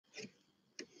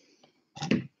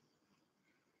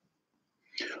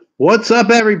What's up,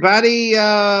 everybody?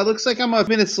 Looks like I'm a few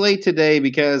minutes late today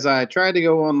because I tried to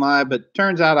go on live, but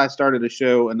turns out I started a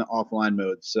show in the offline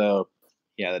mode. So,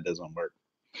 yeah, that doesn't work.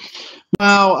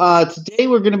 Now, today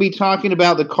we're going to be talking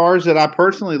about the cars that I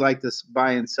personally like to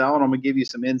buy and sell, and I'm going to give you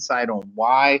some insight on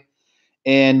why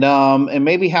and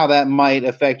maybe how that might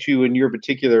affect you in your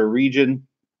particular region.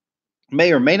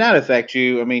 May or may not affect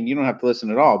you. I mean, you don't have to listen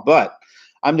at all, but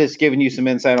I'm just giving you some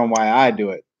insight on why I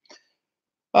do it.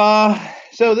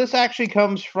 So this actually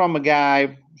comes from a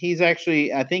guy. He's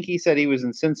actually, I think he said he was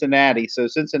in Cincinnati. So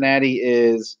Cincinnati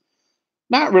is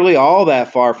not really all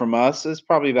that far from us. It's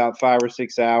probably about 5 or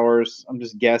 6 hours. I'm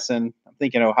just guessing. I'm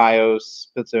thinking Ohio,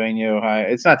 Pennsylvania, Ohio.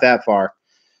 It's not that far.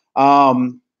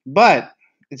 But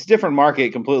it's a different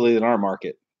market completely than our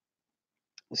market.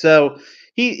 So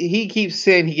he keeps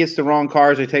saying he gets the wrong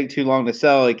cars. They take too long to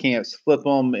sell. He can't flip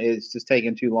them. It's just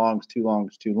taking too long. It's too long.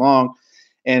 It's too long,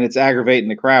 and it's aggravating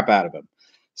the crap out of him.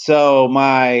 So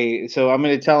I'm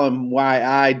going to tell him why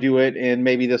I do it, and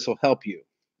maybe this will help you.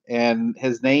 And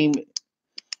his name,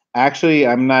 actually,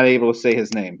 I'm not able to say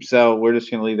his name, so we're just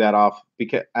going to leave that off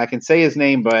because I can say his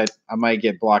name, but I might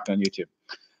get blocked on YouTube.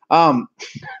 Um,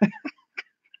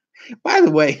 by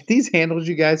the way, these handles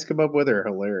you guys come up with are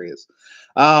hilarious.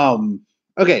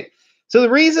 Okay, so the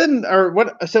reason, or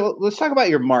what? So let's talk about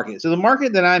your market. So the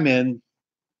market that I'm in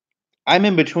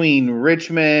between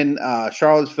Richmond,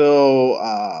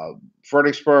 Charlottesville,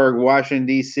 Fredericksburg, Washington,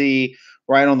 D.C.,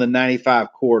 right on the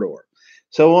 95 corridor.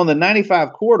 So on the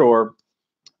 95 corridor,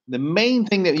 the main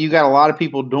thing that you got a lot of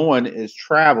people doing is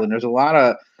traveling. There's a lot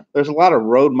of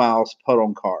road miles put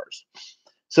on cars.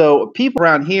 So people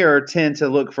around here tend to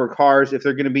look for cars if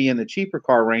they're going to be in the cheaper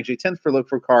car range. They tend to look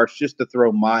for cars just to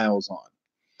throw miles on.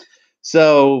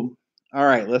 So, all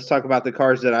right, let's talk about the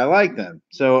cars that I like then.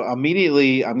 So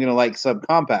immediately I'm going to like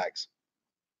subcompacts,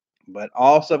 but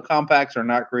all subcompacts are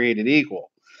not created equal.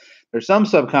 There's some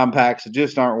subcompacts that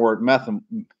just aren't worth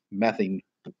mething.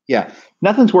 Yeah,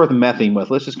 nothing's worth mething with.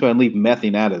 Let's just go ahead and leave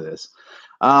mething out of this.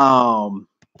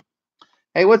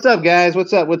 Hey, what's up, guys?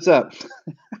 What's up? What's up?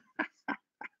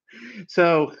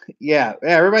 So, yeah,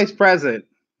 everybody's present.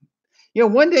 You know,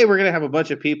 one day we're going to have a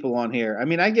bunch of people on here. I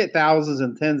mean, I get thousands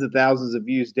and tens of thousands of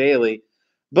views daily,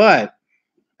 but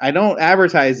I don't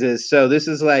advertise this. So this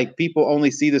is like people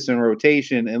only see this in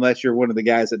rotation unless you're one of the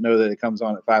guys that know that it comes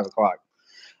on at 5 o'clock.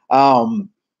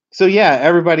 So yeah,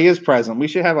 everybody is present. We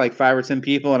should have like 5 or 10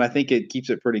 people, and I think it keeps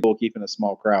it pretty cool keeping a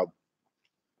small crowd.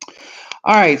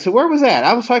 All right, so where was that?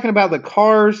 I was talking about the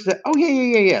cars.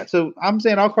 Yeah. So I'm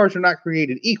saying all cars are not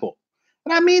created equal,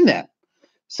 and I mean that.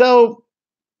 So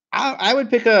I would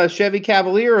pick a Chevy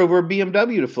Cavalier over a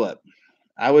BMW to flip.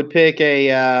 I would pick a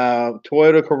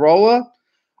Toyota Corolla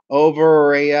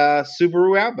over a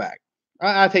Subaru Outback.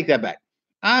 I take that back.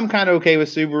 I'm kind of okay with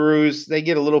Subarus. They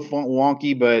get a little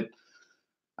wonky, but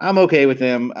I'm okay with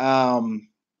them.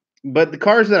 But the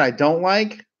cars that I don't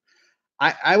like,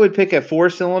 I would pick a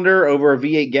 4-cylinder over a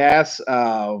V8 gas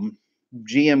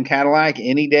GM Cadillac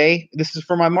any day. This is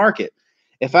for my market.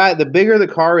 The bigger the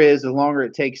car is, the longer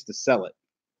it takes to sell it.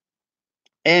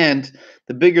 And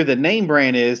the bigger the name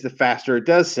brand is, the faster it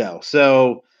does sell.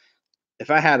 So if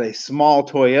I had a small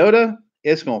Toyota,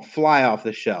 it's going to fly off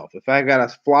the shelf. If I got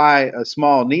a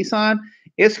small Nissan,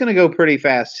 it's going to go pretty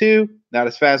fast too. Not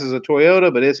as fast as a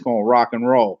Toyota, but it's going to rock and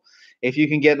roll. If you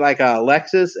can get like a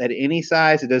Lexus at any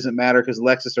size, it doesn't matter because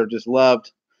Lexus are just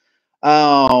loved.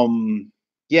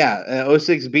 Yeah,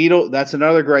 06 Beetle, that's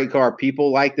another great car.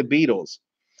 People like the Beetles.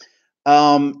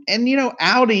 And you know,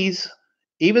 Audis,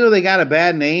 even though they got a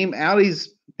bad name, Audis,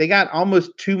 they got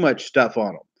almost too much stuff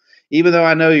on them. Even though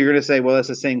I know you're going to say, well, that's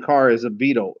the same car as a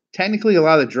Beetle. Technically, a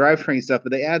lot of the drivetrain stuff,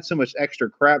 but they add so much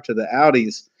extra crap to the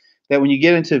Audis that when you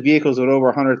get into vehicles with over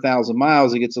 100,000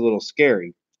 miles, it gets a little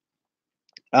scary.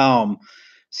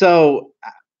 So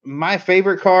my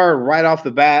favorite car right off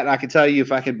the bat, I can tell you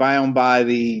if I could buy them by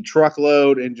the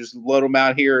truckload and just load them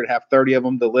out here and have 30 of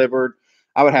them delivered,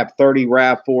 I would have 30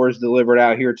 RAV4s delivered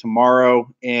out here tomorrow,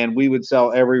 and we would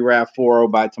sell every RAV4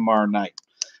 by tomorrow night.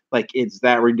 Like, it's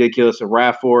that ridiculous. A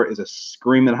RAV4 is a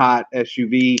screaming hot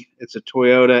SUV. It's a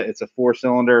Toyota. It's a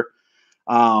 4-cylinder.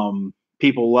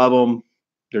 People love them.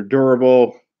 They're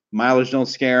durable. Mileage don't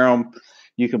scare them.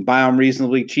 You can buy them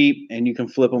reasonably cheap, and you can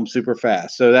flip them super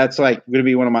fast. So that's like going to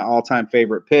be one of my all-time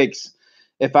favorite picks.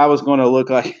 If I was going to look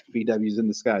like VW's in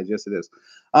the skies, yes, it is.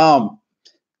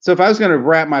 So if I was going to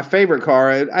wrap my favorite car,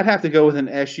 I'd have to go with an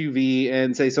SUV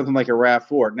and say something like a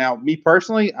RAV4. Now, me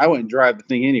personally, I wouldn't drive the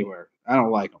thing anywhere. I don't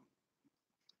like them.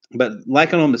 But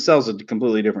liking them to sell is a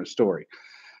completely different story.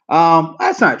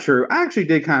 That's not true. I actually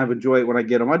did kind of enjoy it when I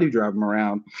get them. I do drive them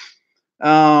around.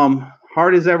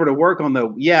 hard as ever to work on,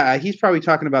 though. Yeah, he's probably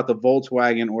talking about the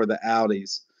Volkswagen or the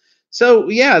Audis. So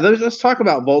yeah, let's talk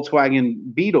about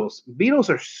Volkswagen Beetles. Beetles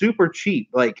are super cheap.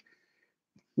 Like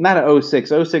not an '06.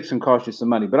 '06 can cost you some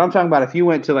money, but I'm talking about if you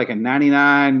went to like a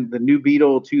 99, the new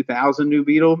Beetle, 2000 new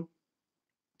Beetle,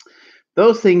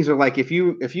 those things are like if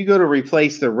you go to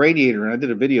replace the radiator, and I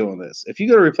did a video on this. If you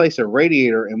go to replace a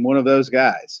radiator in one of those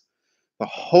guys, the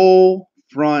whole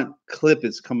front clip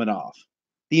is coming off.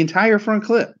 The entire front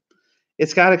clip.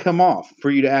 It's got to come off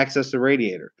for you to access the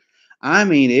radiator. I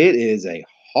mean, it is a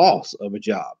hoss of a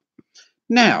job.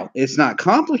 Now, it's not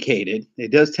complicated.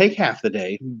 It does take half the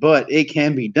day, but it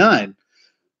can be done.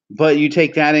 But you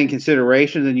take that in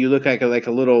consideration, and you look like a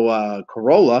little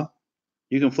Corolla.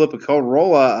 You can flip a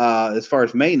Corolla as far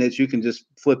as maintenance. You can just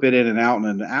flip it in and out in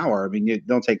an hour. I mean, it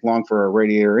don't take long for a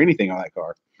radiator or anything on that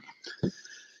car.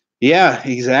 Yeah,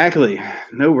 exactly.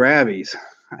 No rabbies.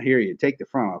 I hear you. Take the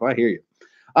front off. I hear you.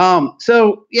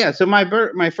 So yeah, so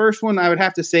my first one I would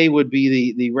have to say would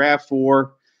be the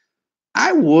RAV4.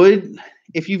 I would,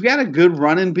 if you've got a good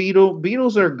running Beetle.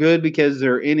 Beetles are good because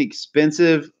they're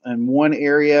inexpensive in one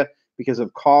area because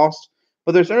of cost,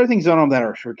 but there's other things on them that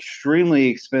are extremely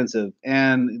expensive.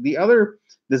 And the other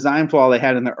design flaw they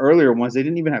had in the earlier ones, they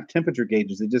didn't even have temperature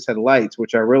gauges. They just had lights,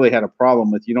 which I really had a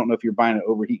problem with. You don't know if you're buying an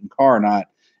overheating car or not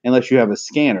unless you have a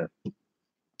scanner.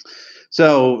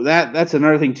 So that's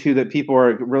another thing too that people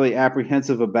are really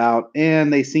apprehensive about,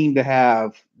 and they seem to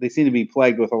be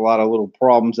plagued with a lot of little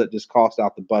problems that just cost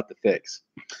out the butt to fix.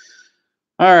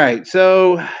 All right,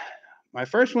 so my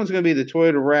first one's going to be the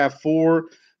Toyota RAV4.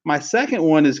 My second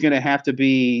one is going to have to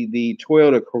be the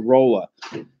Toyota Corolla.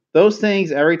 Those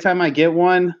things, every time I get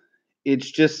one,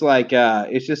 it's just like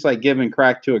giving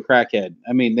crack to a crackhead.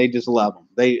 I mean, they just love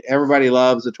them. Everybody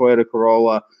loves the Toyota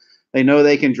Corolla. They know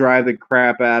they can drive the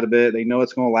crap out of it. They know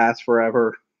it's going to last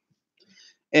forever.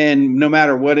 And no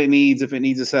matter what it needs, if it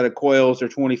needs a set of coils, they're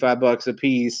 $25 a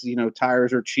piece. You know,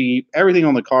 tires are cheap. Everything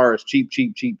on the car is cheap,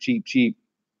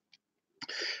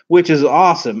 which is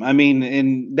awesome. I mean,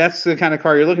 and that's the kind of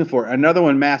car you're looking for. Another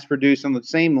one mass produced on the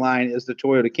same line is the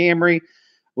Toyota Camry,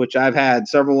 which I've had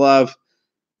several of.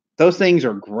 Those things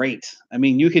are great. I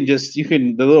mean,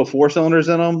 the little 4-cylinders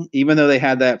in them, even though they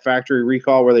had that factory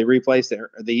recall where they replaced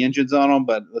the engines on them,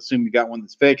 but assume you got one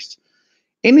that's fixed.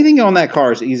 Anything on that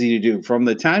car is easy to do, from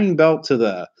the timing belt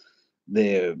to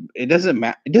it doesn't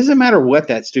matter. It doesn't matter what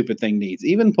that stupid thing needs.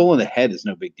 Even pulling the head is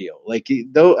no big deal. Like,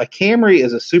 though a Camry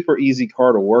is a super easy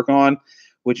car to work on,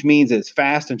 which means it's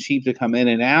fast and cheap to come in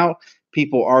and out.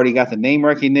 People already got the name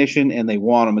recognition and they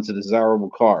want them. It's a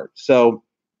desirable car. So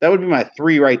that would be my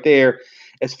 3 right there.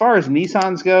 As far as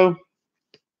Nissans go,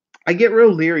 I get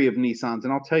real leery of Nissans,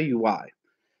 and I'll tell you why.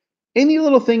 Any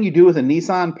little thing you do with a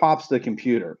Nissan pops the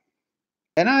computer.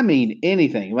 And I mean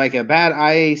anything. Like a bad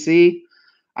IAC.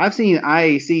 I've seen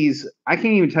IACs. I can't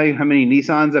even tell you how many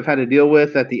Nissans I've had to deal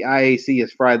with that the IAC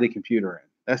has fried the computer in.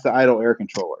 That's the idle air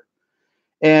controller.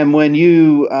 And when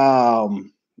you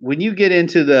get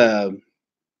into the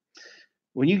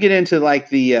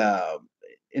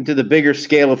bigger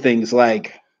scale of things,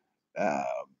 like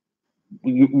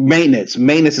maintenance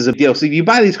is a deal. So you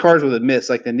buy these cars with a miss,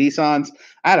 like the Nissans.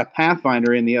 I had a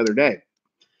Pathfinder in the other day.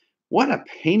 What a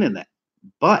pain in the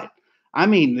butt. I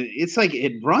mean, it's like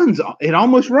it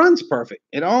almost runs perfect.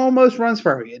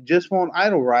 It just won't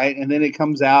idle right, and then it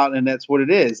comes out, and that's what it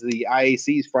is. The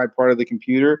IAC is fried part of the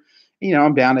computer. You know,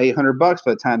 I'm down to $800 by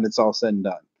the time it's all said and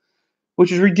done,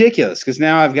 which is ridiculous, because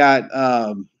now I've got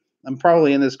I'm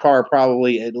probably in this car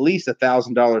probably at least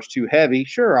 $1,000 too heavy.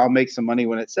 Sure, I'll make some money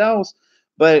when it sells,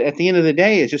 but at the end of the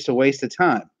day, it's just a waste of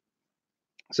time.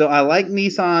 So I like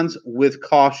Nissans with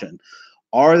caution.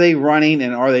 Are they running,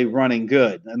 and are they running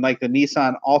good? And like the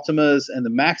Nissan Altimas and the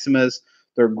Maximas,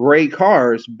 they're great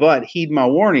cars, but heed my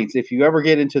warnings. If you ever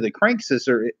get into the crank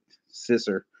scissor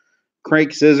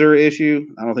issue,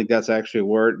 I don't think that's actually a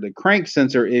word. The crank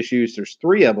sensor issues, there's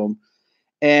 3 of them.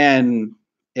 And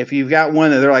if you've got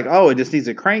one that they're like, oh, it just needs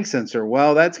a crank sensor,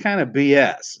 well, that's kind of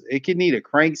BS. It could need a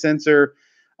crank sensor.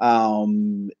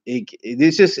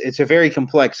 It's a very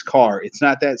complex car. It's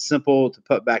not that simple to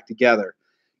put back together.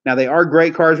 Now, they are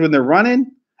great cars when they're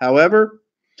running, however,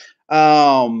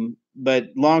 but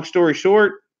long story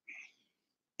short,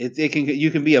 you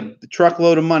can be a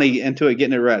truckload of money into it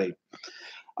getting it ready.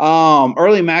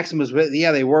 Early Maximas,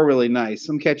 yeah, they were really nice.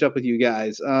 Let me catch up with you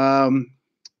guys.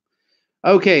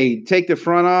 Okay, take the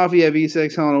front off. Yeah,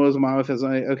 V6, Helen was my wife.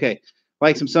 Okay,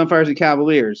 like some Sunfires and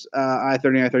Cavaliers,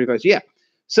 I-30, I-35. Yeah,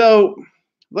 so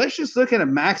let's just look at a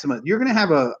Maxima. You're going to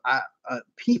have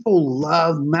people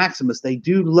love Maximas. They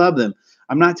do love them.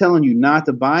 I'm not telling you not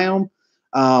to buy them.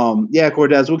 Yeah,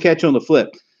 Cortez, we'll catch you on the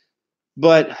flip.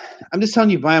 But I'm just telling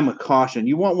you, buy them with caution.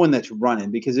 You want one that's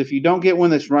running, because if you don't get one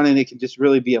that's running, it can just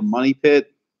really be a money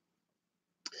pit.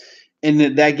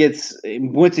 And that gets,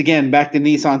 once again, back to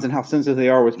Nissans and how sensitive they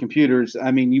are with computers.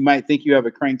 I mean, you might think you have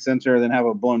a crank sensor and then have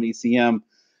a blown ECM,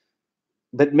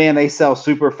 but man, they sell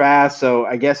super fast. So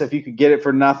I guess if you could get it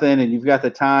for nothing and you've got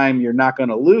the time, you're not going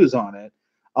to lose on it,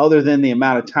 other than the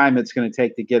amount of time it's going to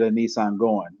take to get a Nissan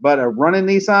going. But a running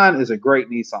Nissan is a great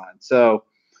Nissan. So,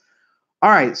 all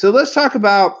right, so let's talk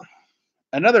about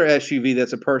another SUV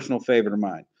that's a personal favorite of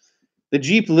mine, the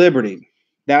Jeep Liberty.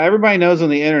 Now, everybody knows on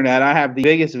the internet, I have the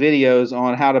biggest videos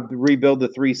on how to rebuild the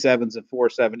 3.7s and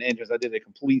 4.7 engines. I did a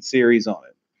complete series on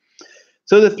it.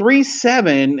 So the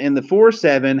 3.7 and the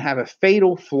 4.7 have a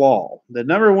fatal flaw. The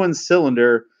number one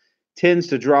cylinder tends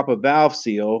to drop a valve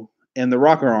seal and the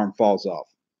rocker arm falls off.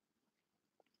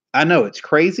 I know it's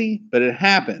crazy, but it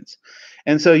happens.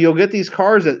 And so you'll get these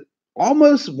cars that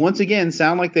almost, once again,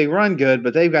 sound like they run good,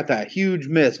 but they've got that huge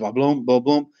miss, blah, boom, boom,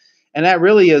 boom. And that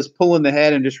really is pulling the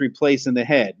head and just replacing the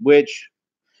head, which,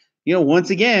 once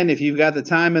again, if you've got the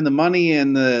time and the money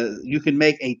you can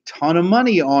make a ton of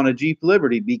money on a Jeep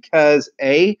Liberty, because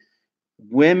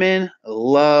women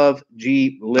love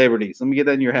Jeep Liberties. Let me get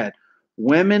that in your head.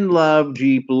 Women love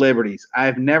Jeep Liberties.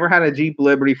 I've never had a Jeep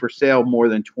Liberty for sale more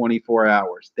than 24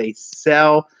 hours. They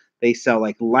sell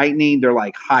like lightning. They're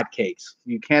like hotcakes.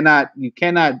 You cannot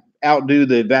outdo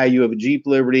the value of a Jeep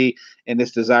Liberty and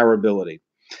its desirability.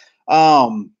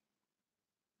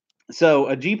 So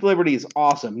a Jeep Liberty is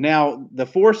awesome. Now, the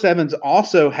 4.7s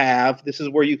also have, this is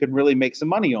where you can really make some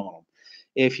money on them.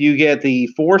 If you get the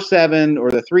 4.7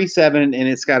 or the 3.7 and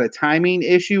it's got a timing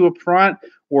issue up front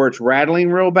or it's rattling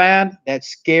real bad, that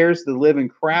scares the living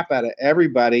crap out of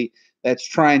everybody that's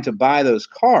trying to buy those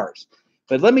cars.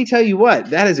 But let me tell you what,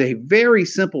 that is a very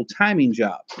simple timing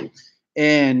job.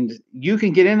 And you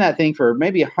can get in that thing for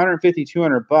maybe 150,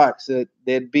 200 bucks.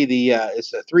 That'd be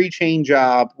it's a 3-chain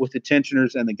job with the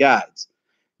tensioners and the guides.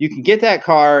 You can get that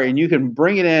car and you can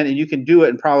bring it in and you can do it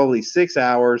in probably 6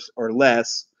 hours or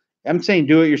less. I'm saying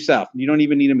do it yourself. You don't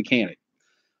even need a mechanic.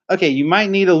 Okay, you might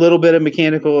need a little bit of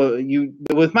mechanical.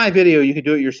 With my video, you can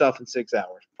do it yourself in 6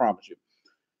 hours. I promise you.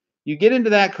 You get into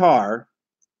that car,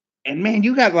 and man,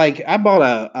 you got like, I bought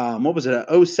a what was it,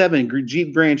 a 07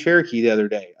 Jeep Grand Cherokee the other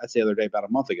day. I'd say the other day, about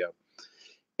a month ago.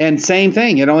 And same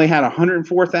thing. It only had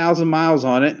 104,000 miles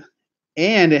on it,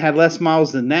 and it had less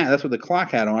miles than that. That's what the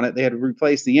clock had on it. They had to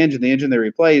replace the engine. The engine they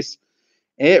replaced,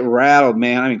 it rattled,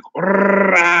 man. I mean,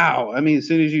 wow. I mean, as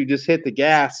soon as you just hit the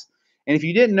gas, and if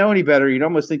you didn't know any better, you'd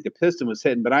almost think the piston was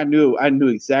hitting. But I knew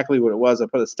exactly what it was. I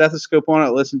put a stethoscope on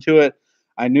it, listened to it.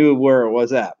 I knew where it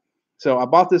was at. So I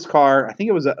bought this car. I think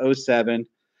it was a 07,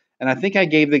 and I think I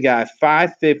gave the guy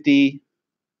 $550.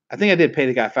 I think I did pay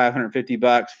the guy $550,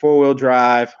 4-wheel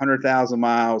drive, 100,000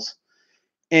 miles.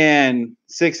 And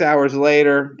 6 hours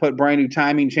later, put brand new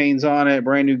timing chains on it,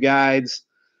 brand new guides,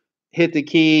 hit the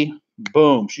key,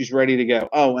 boom, she's ready to go.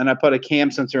 Oh, and I put a cam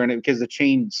sensor in it because the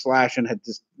chain slashing had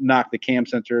just knocked the cam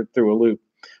sensor through a loop.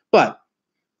 But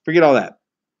forget all that.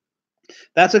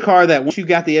 That's a car that once you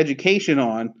got the education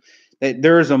on, that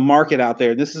there is a market out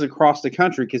there. This is across the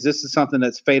country, because this is something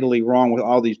that's fatally wrong with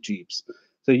all these Jeeps.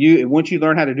 So once you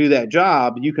learn how to do that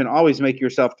job, you can always make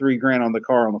yourself $3,000 on the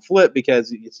car on the flip,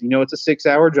 because it's a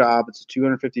 6-hour job. It's a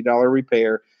 $250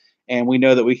 repair, and we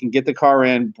know that we can get the car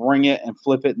in, bring it, and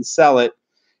flip it and sell it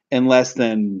in less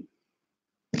than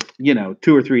 2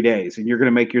 or 3 days, and you're going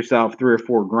to make yourself $3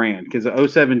 or $4,000. Because the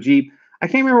 07 Jeep, I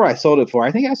can't remember what I sold it for.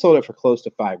 I think I sold it for close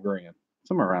to $5,000,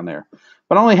 somewhere around there,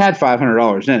 but I only had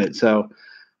 $500 in it. So,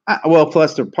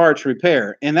 plus the parts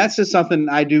repair, and that's just something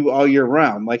I do all year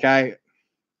round. Like I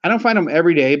don't find them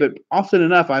every day, but often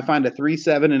enough, I find a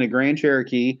 3.7 in a Grand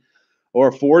Cherokee or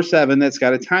a 4.7 that's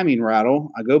got a timing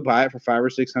rattle. I go buy it for $500 or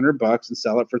 $600 and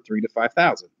sell it for $3,000 to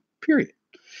 $5,000. Period.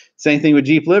 Same thing with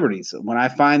Jeep Liberties. When I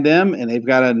find them and they've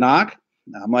got a knock,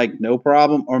 I'm like, no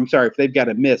problem. Or I'm sorry, if they've got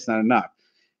a miss, not a knock.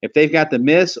 If they've got the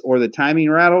miss or the timing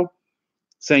rattle,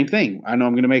 same thing. I know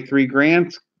I'm going to make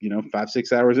 $3,000,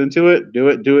 5-6 hours into it, do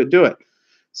it.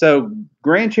 So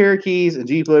Grand Cherokees and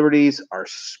Jeep Liberties are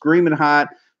screaming hot.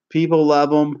 People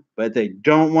love them, but they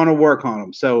don't want to work on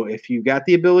them. So if you've got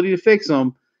the ability to fix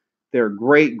them, they're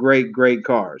great, great, great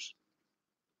cars.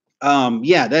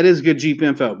 Yeah, that is good Jeep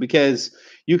info, because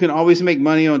you can always make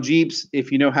money on Jeeps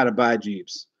if you know how to buy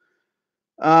Jeeps.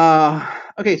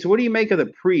 Okay, so what do you make of the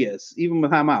Prius, even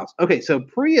with high miles? Okay, so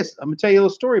Prius, I'm gonna tell you a little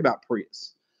story about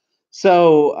Prius.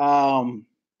 So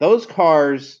those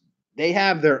cars, they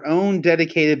have their own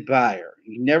dedicated buyer.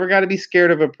 You never got to be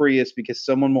scared of a Prius, because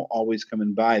someone will always come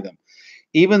and buy them,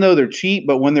 even though they're cheap.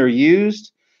 But when they're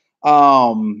used,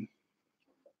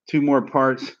 2 more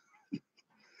parts.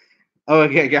 Oh,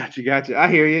 okay, gotcha. I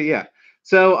hear you. Yeah.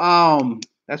 So,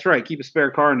 that's right. Keep a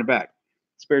spare car in the back,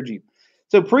 spare Jeep.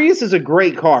 So Prius is a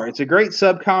great car. It's a great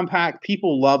subcompact.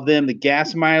 People love them. The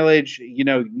gas mileage,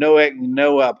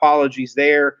 no apologies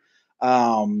there.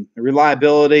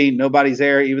 Reliability, nobody's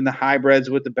there. Even the hybrids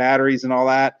with the batteries and all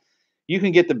that, you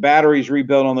can get the batteries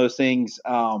rebuilt on those things.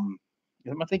 Am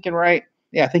I thinking right?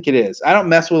 Yeah, I think it is. I don't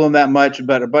mess with them that much,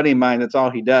 but a buddy of mine, that's all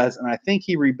he does, and I think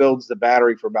he rebuilds the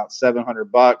battery for about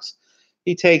 $700.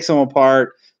 He takes them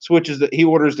apart, he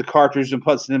orders the cartridge and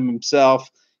puts it in himself,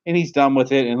 and he's done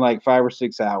with it in like 5 or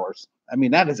 6 hours. I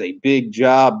mean, that is a big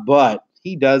job, but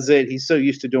he does it. He's so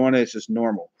used to doing it; it's just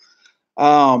normal.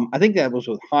 I think that was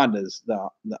with Hondas. I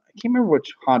can't remember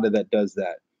which Honda that does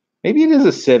that. Maybe it is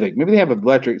a Civic. Maybe they have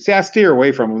electric. See, I steer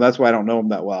away from them. That's why I don't know them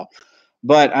that well.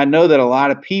 But I know that a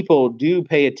lot of people do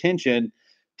pay attention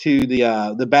to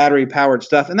the battery powered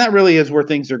stuff, and that really is where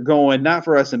things are going. Not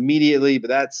for us immediately, but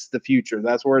that's the future.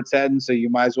 That's where it's heading. So you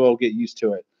might as well get used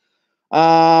to it.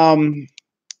 Um,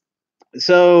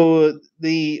 so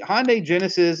the Hyundai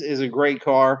Genesis is a great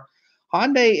car.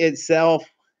 Hyundai itself,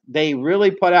 they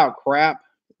really put out crap.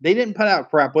 They didn't put out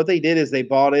crap. What they did is they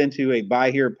bought into a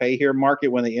buy here, pay here market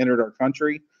when they entered our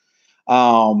country,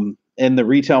 in the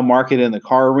retail market in the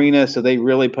car arena. So they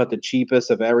really put the cheapest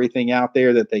of everything out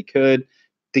there that they could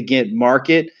to get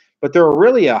market. But they're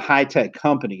really a high tech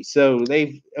company. So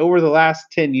they've, over the last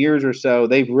 10 years or so,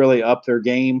 they've really upped their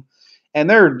game.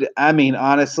 And I mean,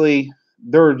 honestly,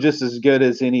 they're just as good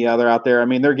as any other out there. I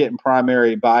mean, they're getting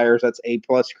primary buyers. That's A+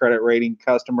 credit rating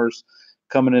customers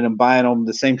coming in and buying them.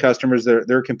 The same customers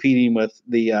they're competing with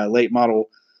the late model,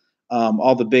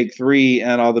 all the big three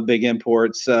and all the big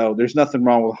imports. So there's nothing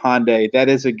wrong with Hyundai. That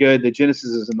is the Genesis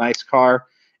is a nice car,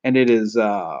 and it is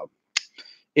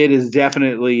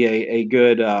definitely a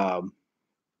good.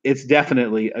 It's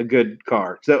definitely a good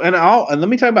car. So and let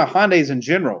me talk about Hyundais in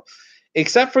general,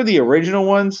 except for the original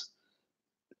ones,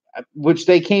 which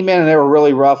they came in and they were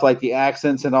really rough, like the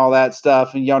accents and all that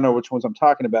stuff. And y'all know which ones I'm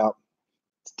talking about.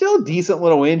 Still decent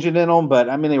little engine in them, but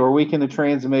I mean, they were weak in the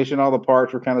transmission. All the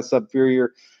parts were kind of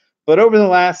superior. But over the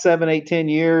last 7, 8, 10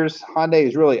 years, Hyundai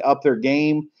has really upped their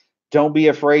game. Don't be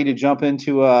afraid to jump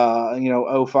into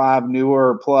a '05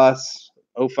 newer plus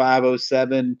 05,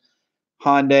 '07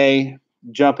 Hyundai.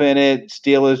 Jump in it,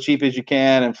 steal as cheap as you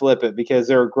can, and flip it because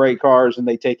they're great cars and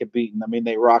they take a beating. I mean,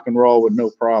 they rock and roll with no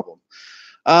problem.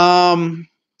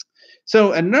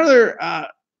 So another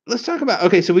let's talk about,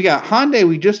 okay, so we got Hyundai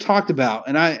we just talked about,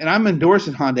 and I'm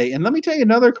endorsing Hyundai. And let me tell you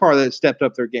another car that stepped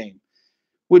up their game,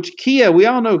 which Kia, we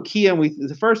all know Kia, and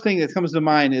the first thing that comes to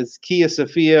mind is Kia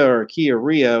Sophia or Kia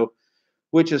Rio,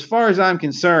 which as far as I'm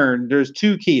concerned, there's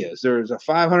two Kias. There's a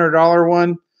 $500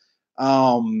 one,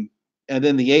 and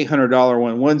then the $800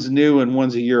 one. One's new and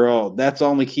one's a year old. That's the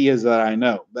only Kias that I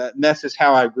know. That's just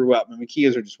how I grew up. I mean,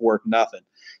 Kias are just worth nothing.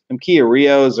 Them Kia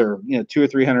Rios are, $200 or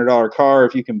 $300 car.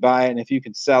 If you can buy it and if you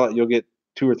can sell it, you'll get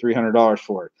 $200 or $300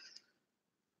 for it.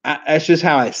 That's just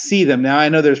how I see them. Now I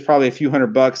know there's probably a few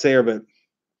 $100 there, but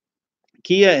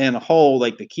Kia in a whole,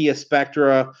 like the Kia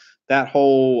Spectra, that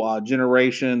whole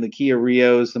generation, the Kia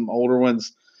Rios, some older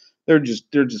ones, they're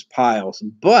just piles.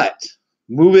 But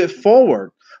move it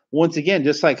forward. Once again,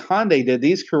 just like Hyundai did,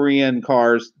 these Korean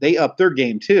cars, they up their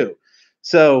game too.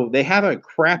 So they have a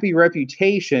crappy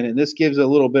reputation, and this gives a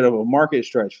little bit of a market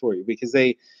stretch for you because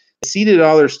they seeded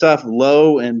all their stuff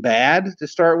low and bad to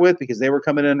start with because they were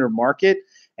coming under market.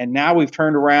 And now we've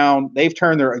turned around, they've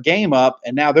turned their game up,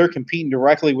 and now they're competing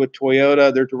directly with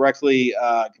Toyota. They're directly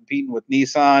competing with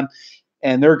Nissan,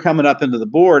 and they're coming up into the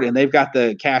board, and they've got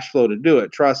the cash flow to do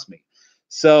it. Trust me.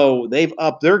 So they've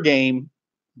upped their game,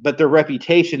 but their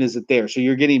reputation isn't there. So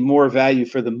you're getting more value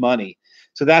for the money.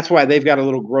 So that's why they've got a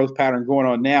little growth pattern going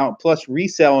on now. Plus,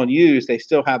 resale and used, they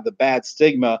still have the bad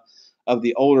stigma of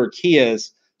the older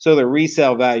Kias. So their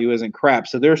resale value isn't crap.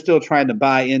 So they're still trying to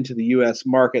buy into the U.S.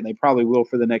 market, and they probably will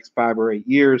for the next 5 or 8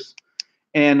 years.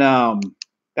 And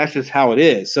that's just how it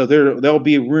is. So there'll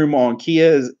be room on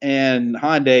Kias and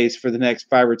Hyundais for the next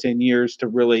 5 or 10 years to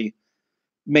really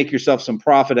make yourself some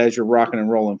profit as you're rocking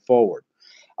and rolling forward.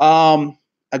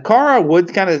 A car I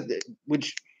would kind of,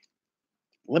 which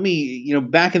let me,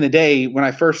 back in the day when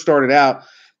I first started out,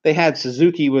 they had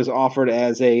Suzuki was offered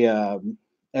as a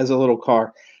little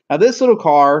car. Now this little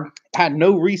car had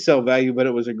no resale value, but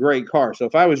it was a great car. So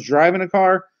if I was driving a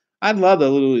car, I'd love the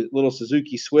little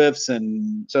Suzuki Swifts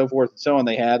and so forth and so on.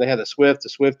 They had the Swift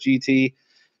GT,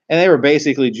 and they were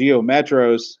basically Geo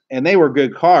Metros, and they were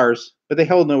good cars, but they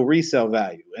held no resale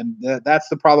value. And that's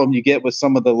the problem you get with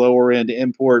some of the lower end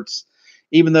imports.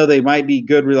 Even though they might be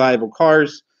good, reliable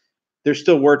cars, they're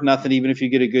still worth nothing even if you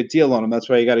get a good deal on them. That's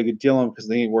why you got a good deal on them, because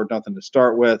they ain't worth nothing to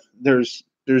start with. There's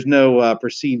no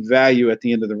perceived value at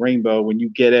the end of the rainbow when you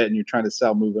get it and you're trying to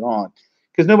sell moving on,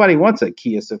 because nobody wants a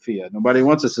Kia Sophia. Nobody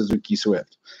wants a Suzuki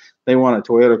Swift. They want a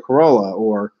Toyota Corolla,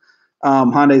 or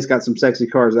Hyundai's got some sexy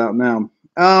cars out now.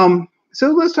 So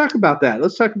let's talk about that.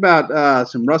 Let's talk about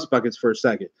some rust buckets for a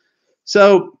second.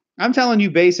 So I'm telling you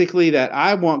basically that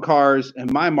I want cars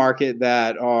in my market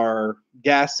that are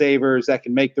gas savers, that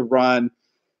can make the run.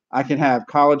 I can have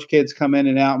college kids come in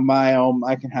and out and buy them.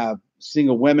 I can have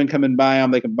single women come and buy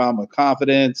them. They can buy them with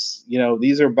confidence.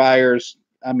 These are buyers,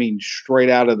 I mean, straight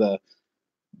out of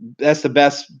that's the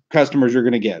best customers you're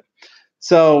going to get.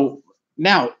 So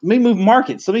now let me move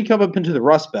markets. Let me come up into the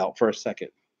Rust Belt for a second.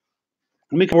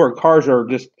 Let me come where cars are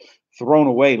just thrown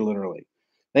away, literally.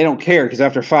 They don't care, because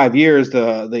after 5 years,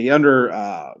 the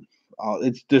under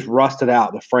it's just rusted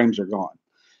out. The frames are gone,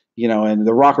 and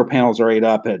the rocker panels are ate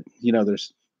up at,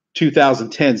 there's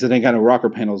 2010s that ain't got no rocker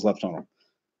panels left on them.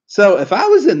 So if I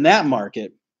was in that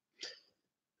market,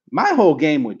 my whole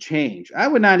game would change. I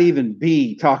would not even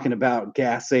be talking about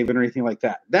gas saving or anything like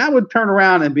that. That would turn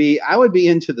around and I would be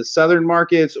into the southern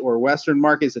markets or western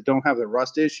markets that don't have the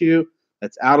rust issue,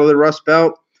 that's out of the Rust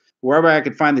Belt, wherever I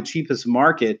could find the cheapest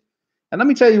market. And let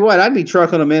me tell you what, I'd be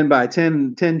trucking them in by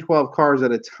 10, 12 cars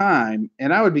at a time,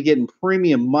 and I would be getting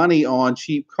premium money on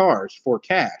cheap cars for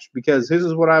cash, because this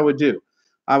is what I would do.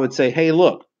 I would say, hey,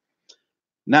 look,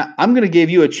 now I'm going to give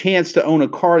you a chance to own a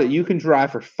car that you can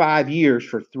drive for 5 years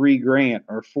for $3,000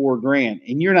 or $4,000.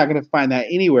 And you're not going to find that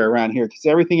anywhere around here, because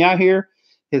everything out here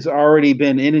has already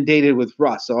been inundated with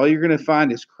rust. So all you're going to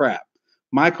find is crap.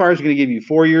 My car is going to give you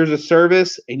 4 years of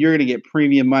service, and you're going to get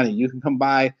premium money. You can come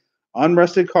buy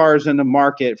unrusted cars in the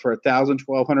market for $1,000,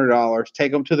 $1,200,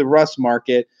 take them to the rust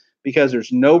market, because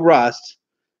there's no rust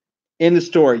in the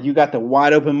store. You got the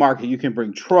wide open market. You can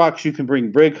bring trucks, you can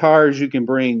bring big cars, you can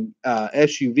bring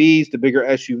SUVs, the bigger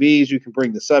SUVs, you can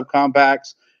bring the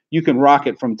subcompacts. You can rock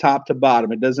it from top to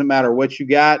bottom. It doesn't matter what you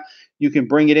got. You can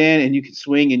bring it in, and you can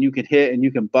swing, and you can hit, and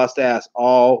you can bust ass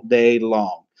all day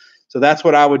long. So that's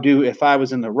what I would do if I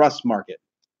was in the rust market.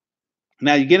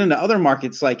 Now you get into other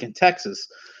markets, like in Texas.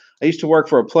 I used to work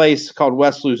for a place called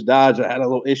West Luce Dodge. I had a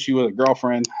little issue with a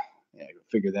girlfriend. Yeah,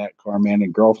 figure that, car man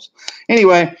and girls.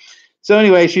 Anyway,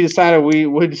 she decided we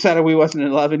wasn't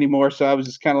in love anymore. So I was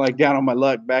just kind of like down on my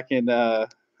luck back in I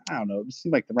don't know, it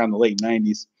seemed like around the late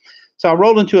 90s. So I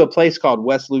rolled into a place called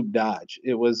West Loop Dodge.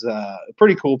 It was a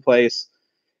pretty cool place.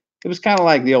 It was kind of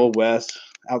like the old West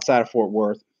outside of Fort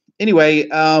Worth. Anyway,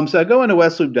 so I go into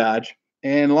West Loop Dodge,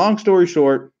 and long story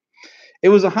short, it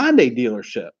was a Hyundai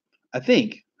dealership. I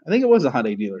think it was a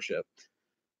Hyundai dealership.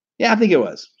 Yeah, I think it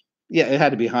was. Yeah, it had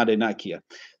to be Hyundai, not Kia.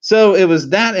 So it was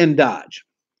that and Dodge.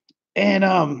 And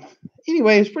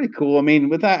anyway, it's pretty cool. I mean,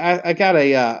 with that, I got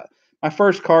my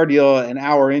first car deal. An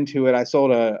hour into it, I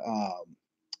sold a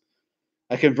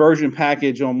conversion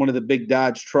package on one of the big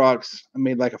Dodge trucks. I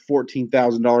made like a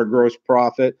 $14,000 gross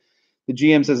profit. The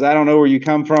GM says, I don't know where you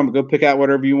come from, but go pick out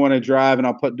whatever you want to drive, and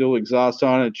I'll put dual exhaust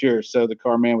on it. Cheers. So the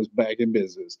car man was back in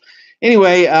business.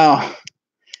 Anyway,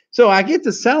 so I get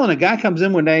to sell, and a guy comes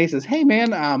in one day. He says, hey,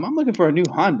 man, I'm looking for a new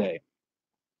Hyundai.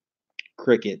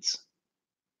 Crickets.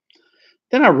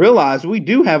 Then I realized we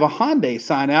do have a Hyundai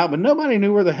sign out, but nobody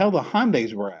knew where the hell the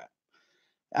Hyundais were at.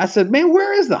 I said, man,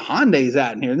 where is the Hyundais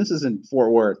at in here? And this is in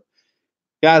Fort Worth.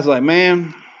 Guy's like,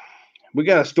 man, we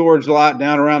got a storage lot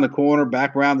down around the corner,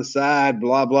 back around the side,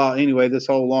 blah, blah. Anyway, this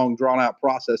whole long, drawn-out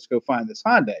process to go find this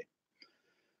Hyundai.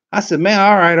 I said, man,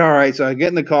 all right. So I get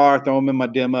in the car, throw them in my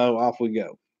demo, off we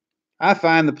go. I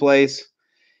find the place.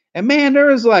 And, man,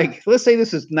 there is like, let's say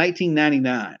this is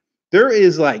 1999. There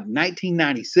is like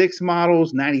 1996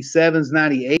 models, 97s,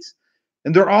 98s,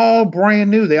 and they're all brand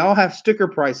new. They all have sticker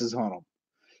prices on them.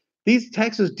 These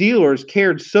Texas dealers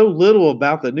cared so little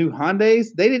about the new Hyundais,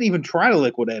 they didn't even try to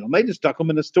liquidate them. They just stuck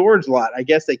them in the storage lot. I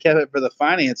guess they kept it for the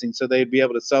financing so they'd be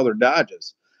able to sell their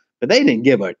Dodges. But they didn't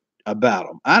give a about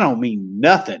them. I don't mean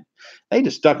nothing. They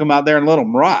just stuck them out there and let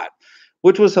them rot,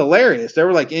 which was hilarious. They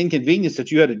were like inconvenience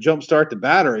that you had to jumpstart the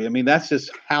battery. I mean, that's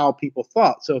just how people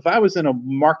thought. So if I was in a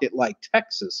market like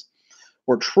Texas,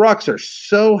 where trucks are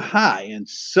so high and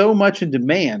so much in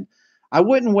demand, I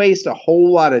wouldn't waste a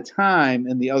whole lot of time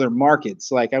in the other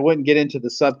markets. Like I wouldn't get into the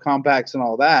subcompacts and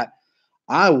all that.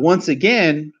 I once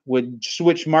again would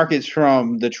switch markets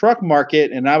from the truck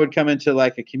market, and I would come into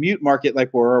like a commute market like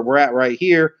where we're at right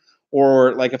here.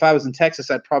 Or like if I was in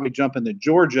Texas, I'd probably jump into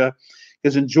Georgia,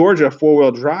 because in Georgia,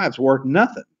 four-wheel drive's worth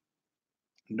nothing.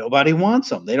 Nobody wants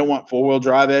them. They don't want four-wheel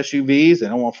drive SUVs. They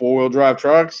don't want four-wheel drive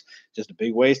trucks. Just a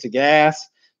big waste of gas.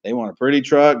 They want a pretty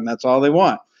truck, and that's all they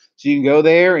want. So you can go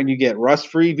there and you get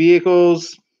rust-free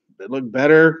vehicles that look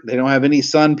better. They don't have any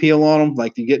sun peel on them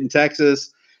like you get in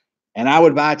Texas. And I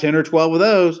would buy 10 or 12 of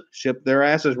those, ship their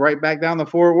asses right back down to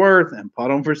Fort Worth and put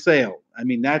them for sale. I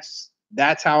mean, that's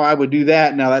how I would do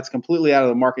that. Now that's completely out of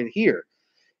the market here.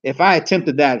 If I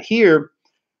attempted that here,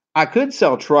 I could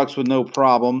sell trucks with no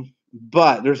problem,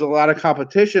 but there's a lot of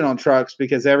competition on trucks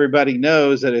because everybody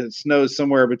knows that it snows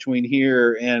somewhere between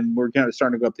here and we're kind of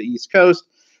starting to go up the East Coast.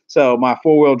 So my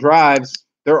four-wheel drives,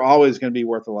 they're always going to be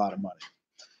worth a lot of money.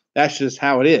 That's just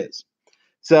how it is.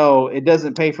 So it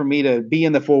doesn't pay for me to be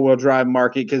in the four-wheel drive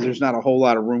market because there's not a whole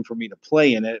lot of room for me to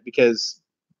play in it because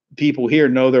people here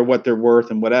know they're what they're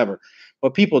worth and whatever.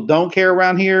 What people don't care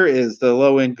around here is the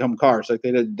low-income cars. Like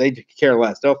they care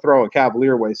less. They'll throw a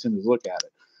Cavalier away as soon as look at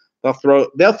it.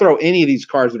 They'll throw any of these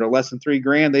cars that are less than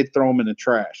 $3,000. They'd throw them in the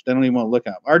trash. They don't even want to look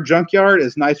at them. Our junkyard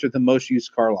is nicer than most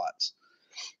used car lots.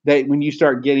 When you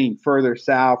start getting further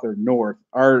south or north,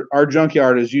 our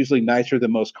junkyard is usually nicer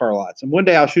than most car lots. And one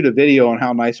day I'll shoot a video on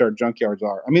how nice our junkyards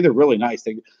are. I mean, they're really nice.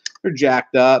 They're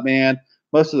jacked up, man.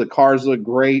 Most of the cars look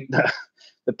great.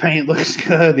 The paint looks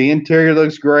good. The interior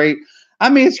looks great. I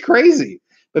mean, it's crazy.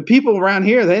 But people around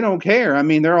here, they don't care. I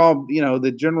mean, they're all,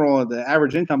 the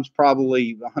average income's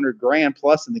probably 100 grand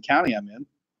plus in the county I'm in.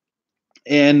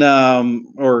 And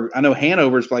or I know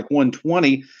Hanover's like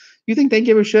 120. You think they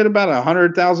give a shit about a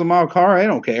 100,000-mile car? I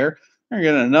don't care. They're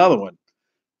getting another one.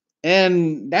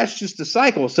 And that's just the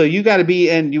cycle. So you got to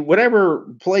be whatever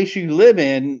place you live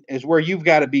in is where you've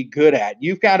got to be good at.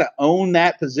 You've got to own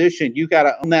that position. You got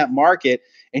to own that market,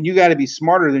 and you got to be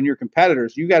smarter than your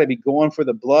competitors. You got to be going for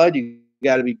the blood. You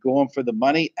got to be going for the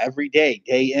money every day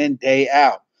in, day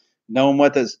out, knowing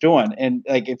what that's doing. And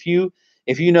like if you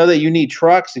know that you need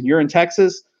trucks and you're in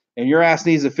Texas and your ass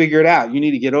needs to figure it out, you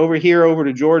need to get over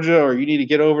to Georgia, or you need to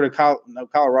get over to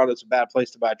Colorado's a bad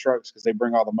place to buy trucks because they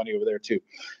bring all the money over there too.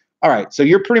 All right, so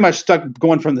you're pretty much stuck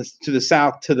going from to the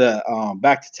south to the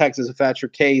back to Texas if that's your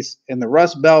case. In the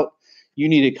Rust Belt, you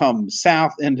need to come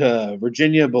south into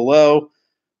Virginia below,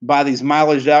 buy these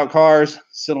mileaged out cars,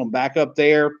 sit them back up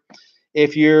there.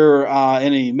 If you're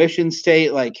in an emission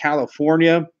state like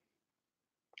California,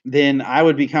 then I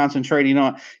would be concentrating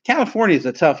on California is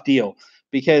a tough deal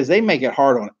because they make it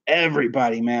hard on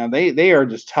everybody, man. They are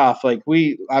just tough. Like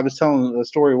I was telling a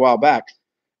story a while back.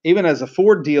 Even as a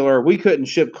Ford dealer, we couldn't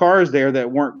ship cars there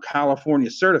that weren't California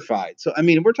certified. So, I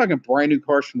mean, we're talking brand new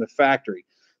cars from the factory.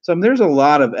 So, I mean, there's a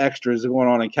lot of extras going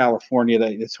on in California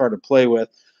that it's hard to play with.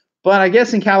 But I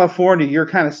guess in California, you're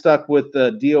kind of stuck with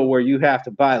the deal where you have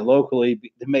to buy locally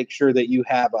to make sure that you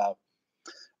have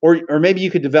or maybe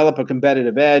you could develop a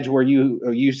competitive edge where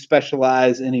you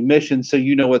specialize in emissions so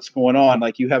you know what's going on.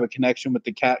 Like you have a connection with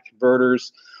the CAT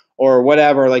converters or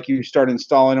whatever, like you start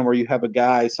installing them or you have a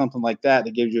guy, something like that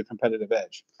gives you a competitive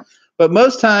edge. But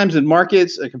most times in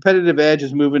markets, a competitive edge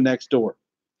is moving next door.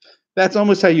 That's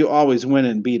almost how you always win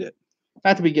and beat it.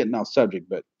 Not to be getting off subject,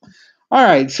 but all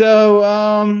right.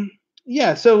 So,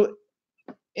 yeah. So,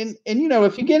 and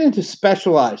if you get into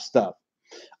specialized stuff,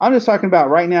 I'm just talking about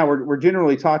right now, we're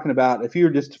generally talking about if you're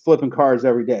just flipping cars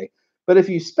every day. But if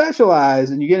you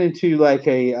specialize and you get into like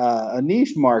a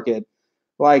niche market,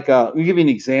 like let me give you an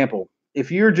example.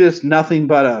 If you're just nothing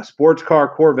but a sports car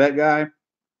Corvette guy,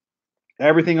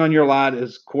 everything on your lot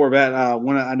is Corvette.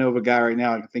 I know of a guy right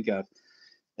now I can think of,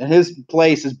 and his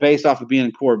place is based off of being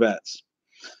in Corvettes.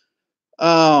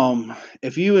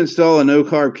 If you install a no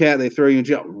carb cat, they throw you in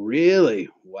jail. Really?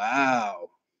 Wow.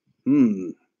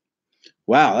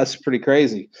 Wow, that's pretty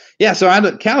crazy. Yeah,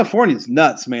 so California's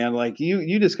nuts, man. Like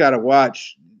you just got to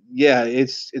watch. Yeah,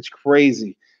 it's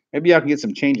crazy. Maybe y'all can get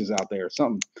some changes out there or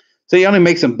something. So you only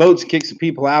make some boats, kick some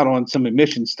people out on some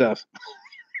emission stuff.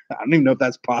 I don't even know if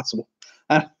that's possible.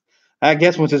 I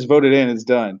guess once it's voted in, it's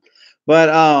done. But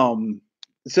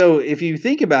so if you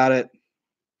think about it,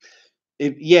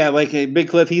 like a Big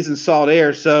Cliff, he's in Salt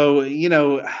Air, so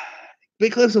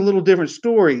Big Cliff's a little different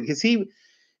story because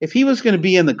if he was going to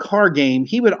be in the car game,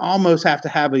 he would almost have to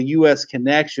have a U.S.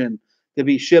 connection to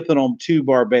be shipping them to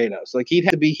Barbados. Like he'd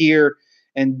have to be here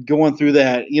and going through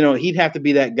that. He'd have to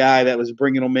be that guy that was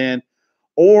bringing them in,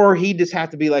 or he'd just have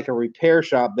to be like a repair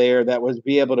shop there that was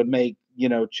be able to make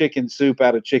chicken soup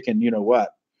out of chicken.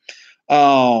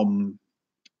 I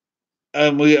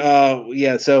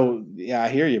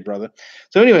hear you, brother.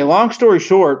 So anyway, long story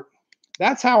short,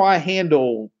 that's how I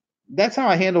handle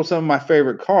some of my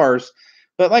favorite cars.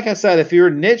 But like I said, if you're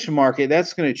a niche market,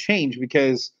 that's going to change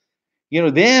because,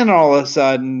 then all of a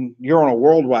sudden you're on a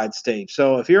worldwide stage.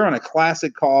 So if you're on a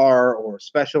classic car or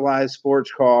specialized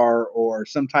sports car or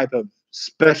some type of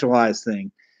specialized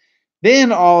thing,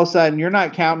 Then all of a sudden, you're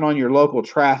not counting on your local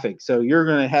traffic. So you're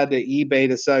going to head to eBay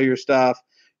to sell your stuff.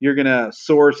 You're going to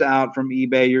source out from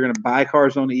eBay. You're going to buy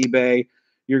cars on eBay.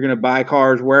 You're going to buy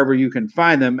cars wherever you can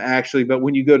find them, actually. But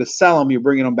when you go to sell them, you're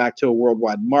bringing them back to a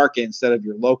worldwide market instead of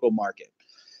your local market.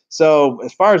 So,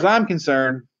 as far as I'm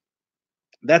concerned,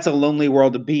 that's a lonely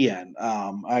world to be in.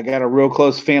 I got a real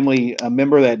close family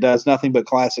member that does nothing but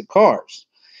classic cars,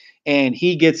 and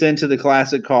he gets into the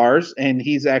classic cars, and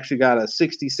he's actually got a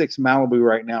 66 Malibu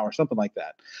right now or something like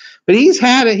that. But he's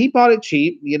had it. He bought it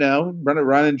cheap,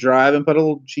 run and drive and put a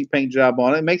little cheap paint job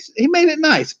on it. He made it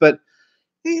nice, but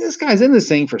this guy's in this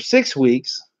thing for 6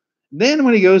 weeks. Then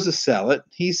when he goes to sell it,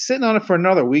 he's sitting on it for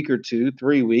another week or two,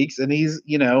 3 weeks, and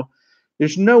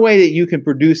there's no way that you can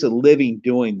produce a living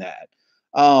doing that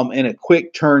in a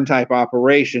quick turn type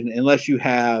operation unless you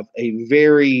have a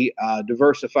very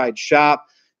diversified shop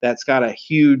that's got a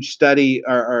huge study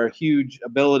or a huge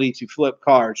ability to flip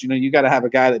cars. You got to have a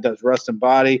guy that does rust and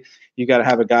body. You got to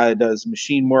have a guy that does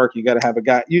machine work. You got to have a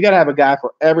guy. You got to have a guy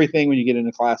for everything when you get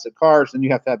into classic cars. And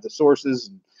you have to have the sources,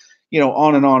 and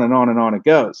on and on and on and on it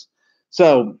goes.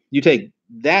 So you take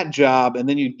that job, and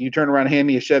then you turn around and hand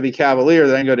me a Chevy Cavalier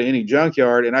that I can go to any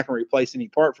junkyard and I can replace any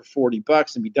part for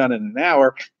 $40 and be done in an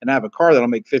hour, and I have a car that'll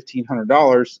make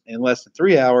 $1,500 in less than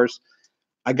 3 hours.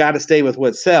 I got to stay with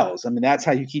what sells. I mean, that's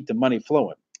how you keep the money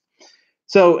flowing.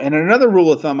 So, and another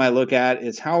rule of thumb I look at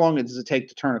is how long does it take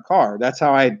to turn a car? That's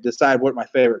how I decide what my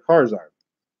favorite cars are,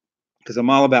 because I'm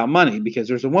all about money, because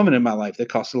there's a woman in my life that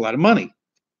costs a lot of money.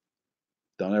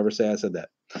 Don't ever say I said that.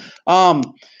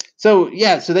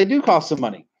 So they do cost some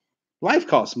money. Life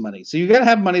costs money. So you got to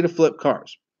have money to flip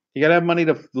cars. You got to have money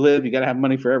to live. You got to have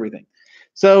money for everything.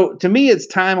 So to me, it's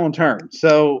time on turn.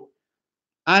 So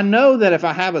I know that if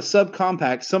I have a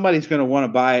subcompact, somebody's going to want to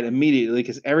buy it immediately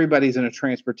because everybody's in a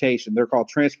transportation. They're called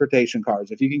transportation cars.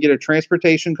 If you can get a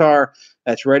transportation car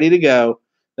that's ready to go,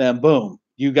 then boom,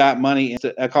 you got money.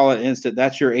 I call it instant.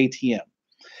 That's your ATM.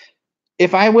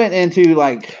 If I went into,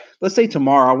 like, let's say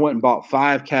tomorrow I went and bought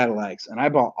 5 Cadillacs, and I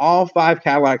bought all 5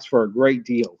 Cadillacs for a great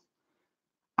deal,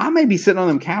 I may be sitting on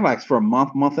them Cadillacs for a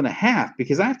month and a half,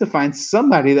 because I have to find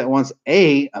somebody that wants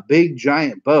a big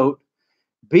giant boat,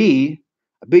 B,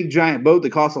 a big giant boat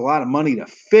that costs a lot of money to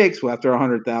fix after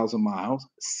 100,000 miles,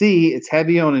 C, it's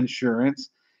heavy on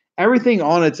insurance. Everything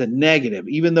on it's a negative,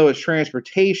 even though it's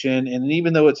transportation and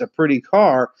even though it's a pretty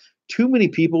car. Too many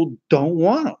people don't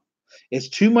want them. It's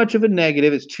too much of a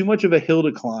negative. It's too much of a hill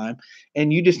to climb,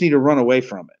 and you just need to run away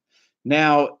from it.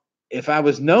 Now, if I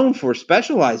was known for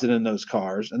specializing in those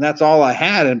cars, and that's all I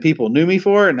had, and people knew me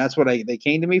for it, and that's what they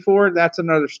came to me for, that's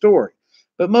another story.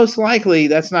 But most likely,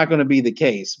 that's not going to be the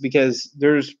case, because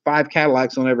there's 5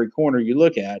 Cadillacs on every corner you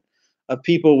look at of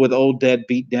people with old, dead,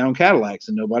 beat down Cadillacs,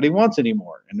 and nobody wants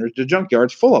anymore. And there's the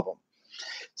junkyards full of them.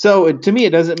 So to me,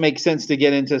 it doesn't make sense to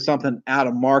get into something out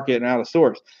of market and out of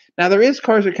source. Now, there is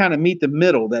cars that kind of meet the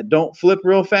middle that don't flip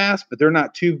real fast, but they're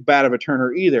not too bad of a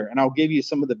turner either. And I'll give you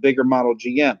some of the bigger model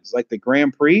GMs, like the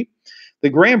Grand Prix. The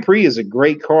Grand Prix is a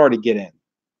great car to get in.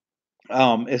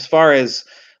 As far as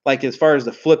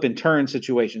the flip and turn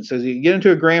situation. So you get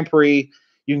into a Grand Prix,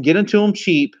 you can get into them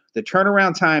cheap. The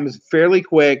turnaround time is fairly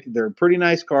quick. They're pretty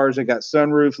nice cars. They got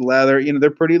sunroofs, leather. They're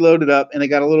pretty loaded up, and they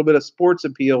got a little bit of sports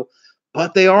appeal,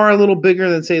 but they are a little bigger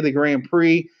than, say, the Grand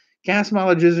Prix. Gas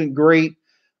mileage isn't great,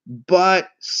 but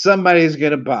somebody's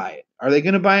going to buy it. Are they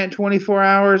going to buy it in 24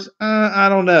 hours? I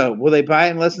don't know. Will they buy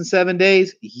it in less than 7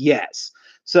 days? Yes.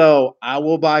 So I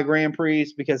will buy Grand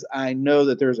Prix because I know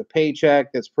that there's a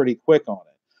paycheck that's pretty quick on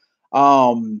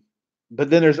it. But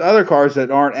then there's other cars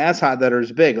that aren't as hot that are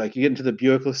as big. Like you get into the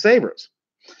Buick LeSabres.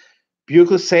 Buick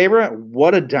LeSabre,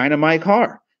 what a dynamite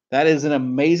car. That is an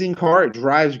amazing car. It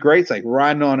drives great. It's like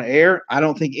riding on air. I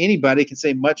don't think anybody can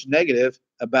say much negative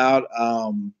about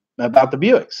the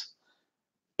Buicks.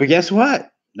 But guess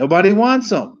what? Nobody wants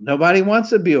them. Nobody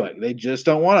wants a Buick. They just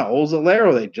don't want it. Old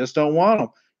Zalero, they just don't want them.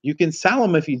 You can sell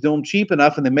them if you do them cheap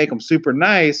enough and they make them super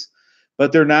nice,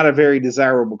 but they're not a very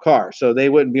desirable car. So they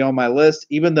wouldn't be on my list,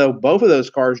 even though both of those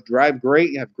cars drive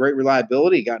great, have great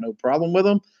reliability, got no problem with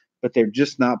them, but they're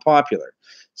just not popular.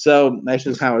 So that's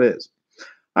just how it is.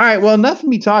 All right, well, enough of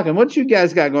me talking. What you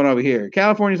guys got going over here?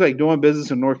 California's like doing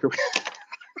business in North Korea.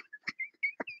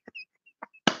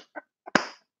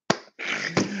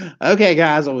 Okay,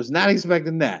 guys, I was not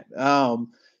expecting that.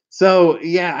 So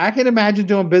yeah, I can imagine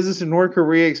doing business in North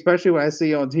Korea, especially what I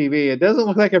see on TV. It doesn't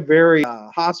look like a very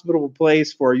hospitable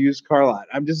place for a used car lot.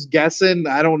 I'm just guessing.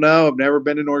 I don't know. I've never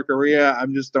been to North Korea.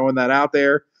 I'm just throwing that out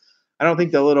there. I don't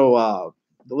think the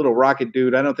little rocket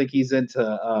dude, I don't think he's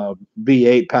into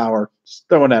V8 power. Just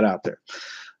throwing that out there.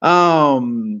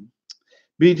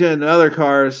 BJ and other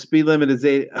cars, speed limit is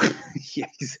 80. Yeah,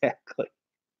 exactly.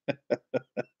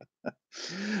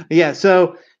 Yeah,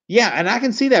 so yeah, and I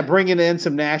can see that bringing in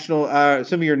some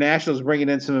of your nationals bringing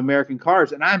in some American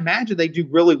cars, and I imagine they do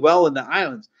really well in the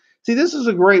islands. See, this is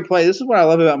a great play. This is what I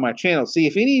love about my channel. See,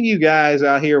 if any of you guys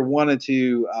out here wanted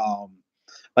to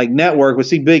like network, we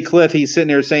see Big Cliff. He's sitting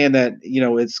there saying that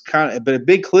it's kind of, but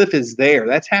Big Cliff is there.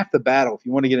 That's half the battle. If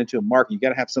you want to get into a market, you got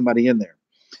to have somebody in there.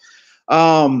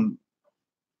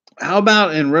 How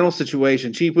about in rental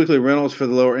situation, cheap weekly rentals for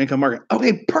the lower income market?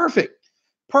 Okay, perfect.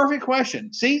 Perfect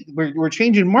question. See, we're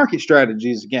changing market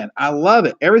strategies again. I love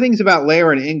it. Everything's about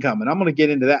layering income, and I'm going to get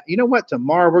into that. You know what?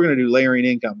 Tomorrow we're going to do layering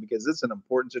income because it's an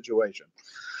important situation.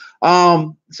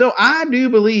 So I do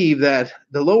believe that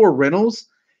the lower rentals,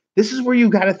 this is where you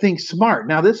got to think smart.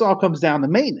 Now, this all comes down to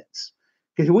maintenance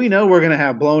because we know we're going to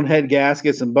have blown head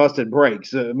gaskets and busted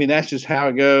brakes. I mean, that's just how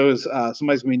it goes.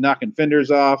 Somebody's going to be knocking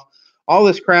fenders off. All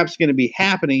this crap's going to be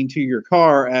happening to your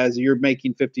car as you're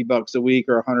making $50 a week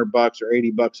or $100 or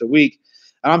 $80 a week.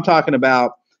 And I'm talking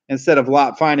about instead of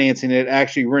lot financing it,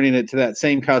 actually renting it to that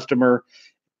same customer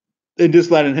and just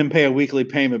letting him pay a weekly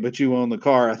payment, but you own the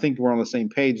car. I think we're on the same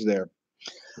page there.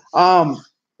 So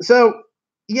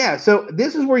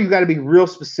this is where you got to be real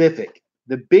specific.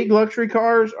 The big luxury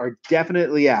cars are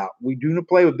definitely out. We do not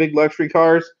play with big luxury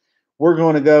cars. We're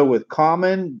going to go with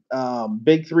common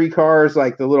big three cars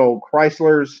like the little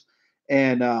Chryslers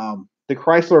and the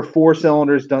Chrysler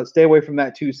 4-cylinders. Don't stay away from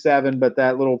that 2.7, but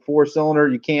that little 4-cylinder,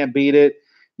 you can't beat it.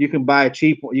 You can buy a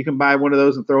cheap one. You can buy one of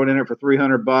those and throw it in there for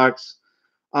 $300.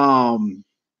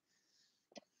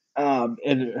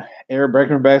 And Eric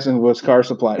Breckenbassen was Car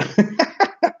Supply.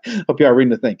 Hope y'all are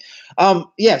reading the thing.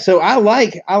 So I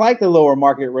like the lower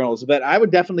market rentals, but I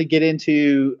would definitely get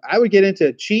into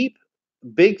cheap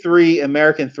big three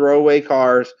American throwaway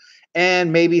cars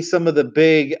and maybe some of the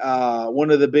big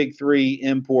one of the big three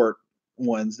import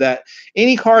ones. That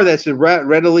any car that's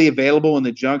readily available in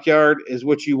the junkyard is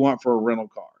what you want for a rental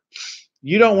car.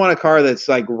 You don't want a car that's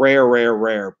like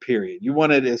rare, period. You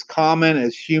want it as common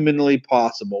as humanly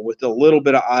possible with a little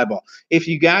bit of eyeball. If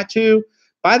you got to,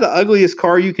 buy the ugliest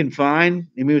car you can find,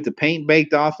 maybe with the paint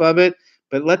baked off of it,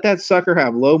 but let that sucker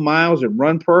have low miles and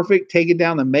run perfect. Take it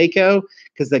down to Maaco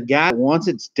because the guy wants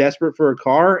it's desperate for a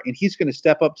car, and he's going to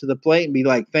step up to the plate and be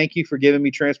like, thank you for giving me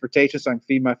transportation so I can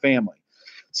feed my family.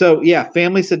 So, yeah,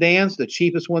 family sedans, the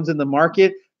cheapest ones in the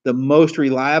market, the most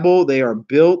reliable. They are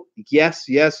built. Yes,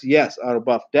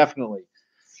 Autobuff, definitely.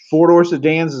 4-door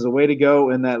sedans is a way to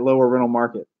go in that lower rental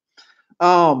market.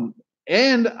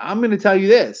 And I'm going to tell you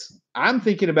this. I'm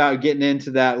thinking about getting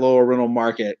into that lower rental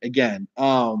market again.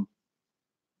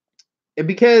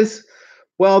 Because,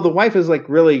 well, the wife is like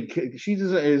she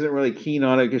isn't really keen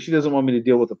on it because she doesn't want me to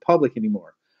deal with the public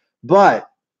anymore. But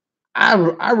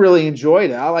I really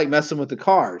enjoyed it. I like messing with the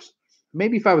cars.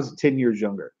 Maybe if I was 10 years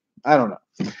younger. I don't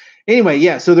know. Anyway,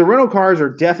 yeah, so the rental cars are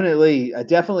definitely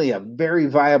a very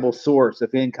viable source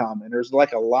of income, and there's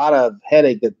like a lot of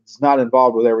headache that's not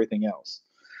involved with everything else.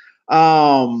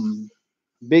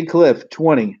 Big Cliff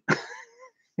 20.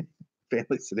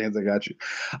 Family sedans, I got you.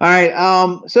 All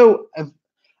right. So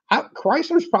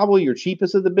Chrysler's probably your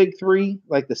cheapest of the big three,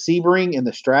 like the Sebring and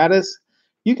the Stratus.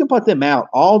 You can put them out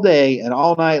all day and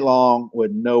all night long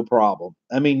with no problem.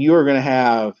 I mean, you're going to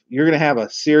have a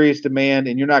serious demand,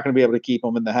 and you're not going to be able to keep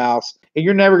them in the house, and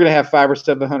you're never going to have $500 or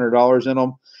 $700 in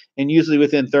them. And usually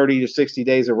within 30 to 60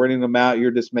 days of renting them out,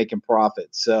 you're just making profit.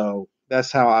 So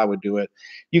that's how I would do it.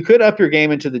 You could up your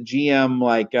game into the GM,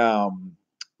 like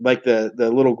the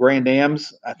little Grand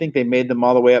Ams. I think they made them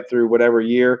all the way up through whatever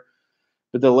year.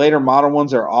 But the later model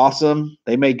ones are awesome.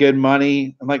 They make good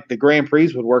money. And like the Grand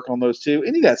Prix would work on those too.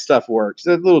 Any of that stuff works.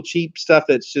 That little cheap stuff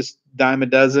that's just dime a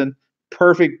dozen.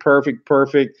 Perfect.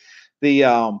 I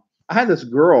had this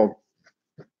girl.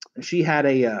 She had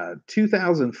a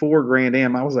 2004 Grand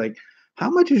Am. I was like, how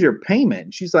much is your payment?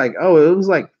 And she's like, oh, it was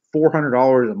like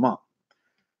 $400 a month.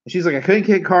 And she's like, I couldn't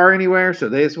get a car anywhere. So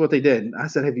that's what they did. And I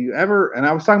said, have you ever? And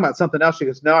I was talking about something else. She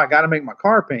goes, no, I got to make my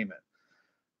car payment.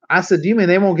 I said, do you mean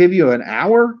they won't give you an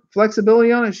hour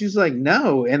flexibility on it? She's like,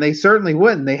 no. And they certainly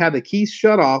wouldn't. They had the keys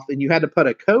shut off, and you had to put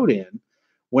a code in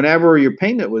whenever your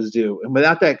payment was due. And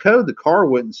without that code, the car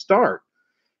wouldn't start.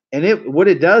 And what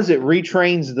it does, it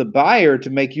retrains the buyer to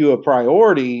make you a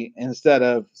priority instead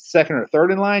of second or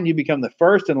third in line. You become the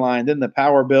first in line. Then the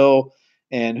power bill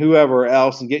and whoever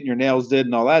else and getting your nails did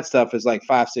and all that stuff is like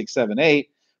 5, 6, 7, 8.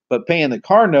 But paying the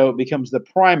car note becomes the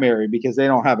primary because they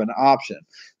don't have an option.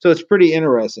 So it's pretty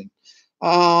interesting.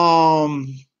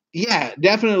 Yeah,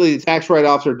 definitely the tax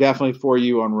write-offs are definitely for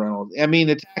you on rental. I mean,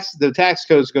 the tax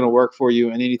code is going to work for you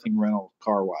in anything rental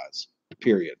car-wise.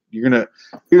 Period. You're gonna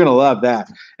love that.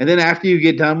 And then after you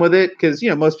get done with it, because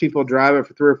most people drive it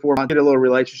for 3 or 4 months, get a little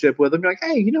relationship with them. You're like,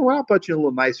 hey, you know what? I'll put you in a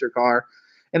little nicer car,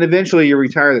 and eventually you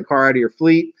retire the car out of your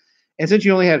fleet. And since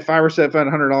you only had $500 or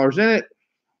 $700 in it,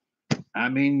 I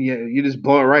mean, you just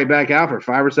blow it right back out for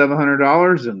 $500 or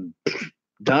 $700 and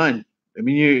done. I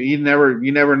mean, you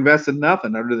never invested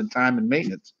nothing other than time and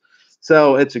maintenance.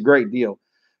 So it's a great deal.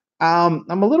 I'm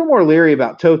a little more leery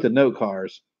about tote than note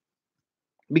cars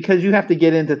because you have to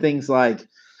get into things like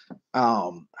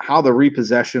how the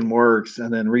repossession works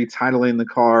and then retitling the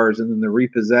cars and then the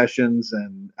repossessions.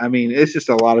 And I mean, it's just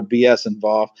a lot of BS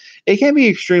involved. It can be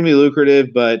extremely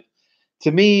lucrative, but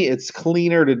to me, it's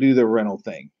cleaner to do the rental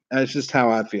thing. That's just how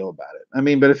I feel about it. I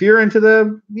mean, but if you're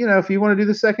into if you want to do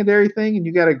the secondary thing and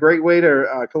you got a great way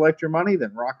to collect your money,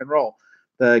 then rock and roll.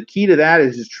 The key to that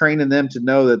is just training them to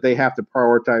know that they have to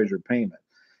prioritize your payment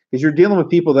because you're dealing with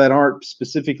people that aren't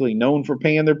specifically known for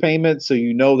paying their payments, so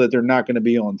you know that they're not going to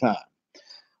be on time.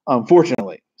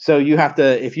 Unfortunately, so you have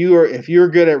to if you're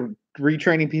good at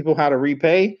retraining people how to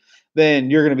repay,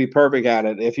 then you're going to be perfect at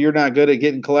it. If you're not good at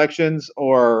getting collections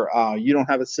or you don't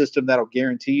have a system that'll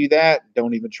guarantee you that,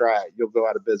 don't even try it. You'll go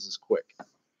out of business quick.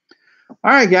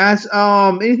 All right, guys.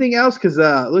 Anything else? Because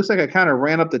it looks like I kind of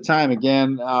ran up the time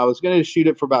again. I was going to shoot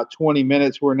it for about 20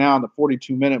 minutes. We're now on the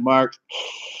 42-minute mark.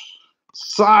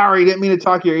 Sorry, didn't mean to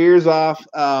talk your ears off.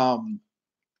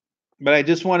 But I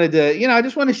just wanted to, I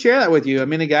just want to share that with you. I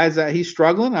mean, the guy's he's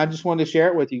struggling. I just wanted to share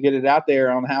it with you, get it out there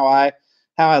on how I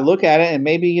look at it, and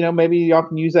maybe y'all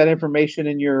can use that information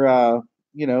in your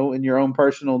in your own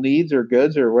personal needs or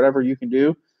goods or whatever you can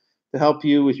do to help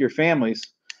you with your families.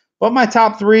 But my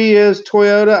top three is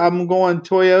Toyota. I'm going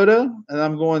Toyota, and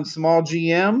I'm going small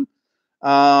GM.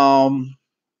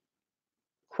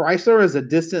 Chrysler is a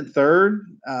distant third.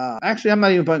 Actually, I'm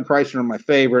not even putting Chrysler in my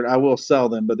favorite. I will sell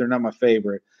them, but they're not my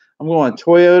favorite. I'm going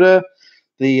Toyota.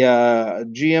 The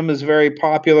GM is very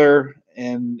popular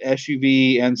in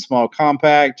SUV and small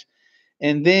compact.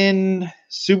 And then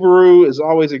Subaru is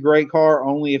always a great car,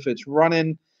 only if it's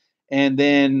running. And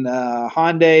then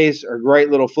Hyundais are great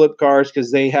little flip cars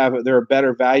because they're a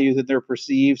better value than they're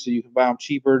perceived, so you can buy them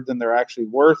cheaper than they're actually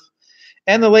worth.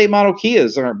 And the late model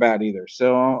Kias aren't bad either,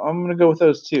 so I'm going to go with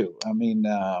those two. I mean,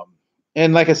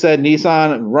 and like I said,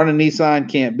 running Nissan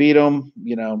can't beat them,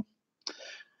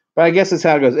 But I guess that's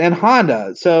how it goes. And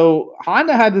Honda. So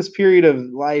Honda had this period of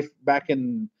life back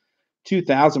in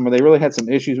 2000 where they really had some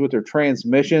issues with their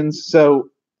transmissions. So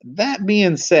that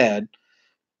being said,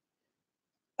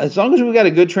 as long as we got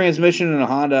a good transmission in a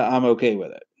Honda, I'm okay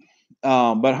with it.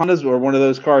 But Hondas are one of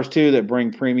those cars too that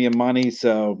bring premium money,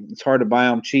 so it's hard to buy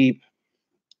them cheap.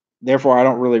 Therefore, I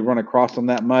don't really run across them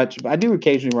that much. I do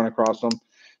occasionally run across them,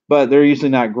 but they're usually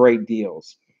not great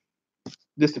deals.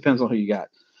 This depends on who you got.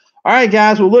 All right,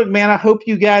 guys. Well, look, man, I hope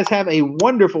you guys have a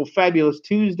wonderful, fabulous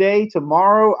Tuesday.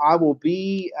 Tomorrow, I will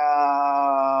be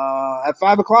at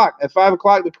 5 o'clock. At 5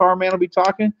 o'clock, the car man will be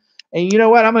talking. And you know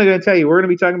what? I'm going to tell you, we're going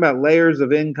to be talking about layers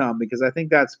of income because I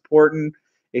think that's important,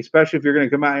 especially if you're going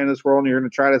to come out here in this world and you're going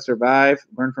to try to survive,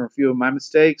 learn from a few of my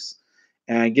mistakes,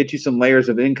 and get you some layers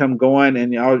of income going.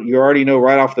 And you already know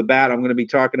right off the bat, I'm going to be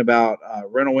talking about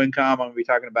rental income. I'm going to be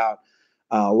talking about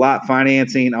lot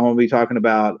financing. I'm going to be talking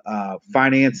about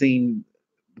financing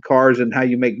cars and how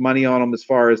you make money on them as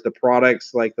far as the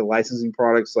products, like the licensing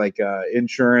products, like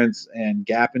insurance and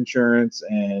gap insurance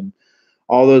and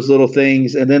all those little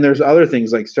things. And then there's other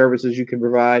things like services you can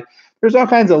provide. There's all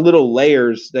kinds of little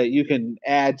layers that you can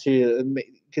add to,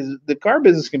 because the car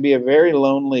business can be a very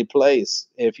lonely place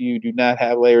if you do not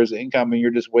have layers of income and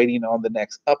you're just waiting on the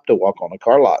next up to walk on a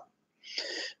car lot.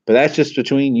 But that's just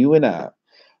between you and I.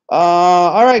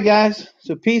 All right, guys.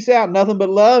 So peace out. Nothing but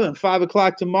love. And 5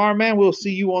 o'clock tomorrow, man. We'll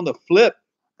see you on the flip.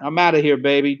 I'm out of here,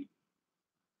 baby.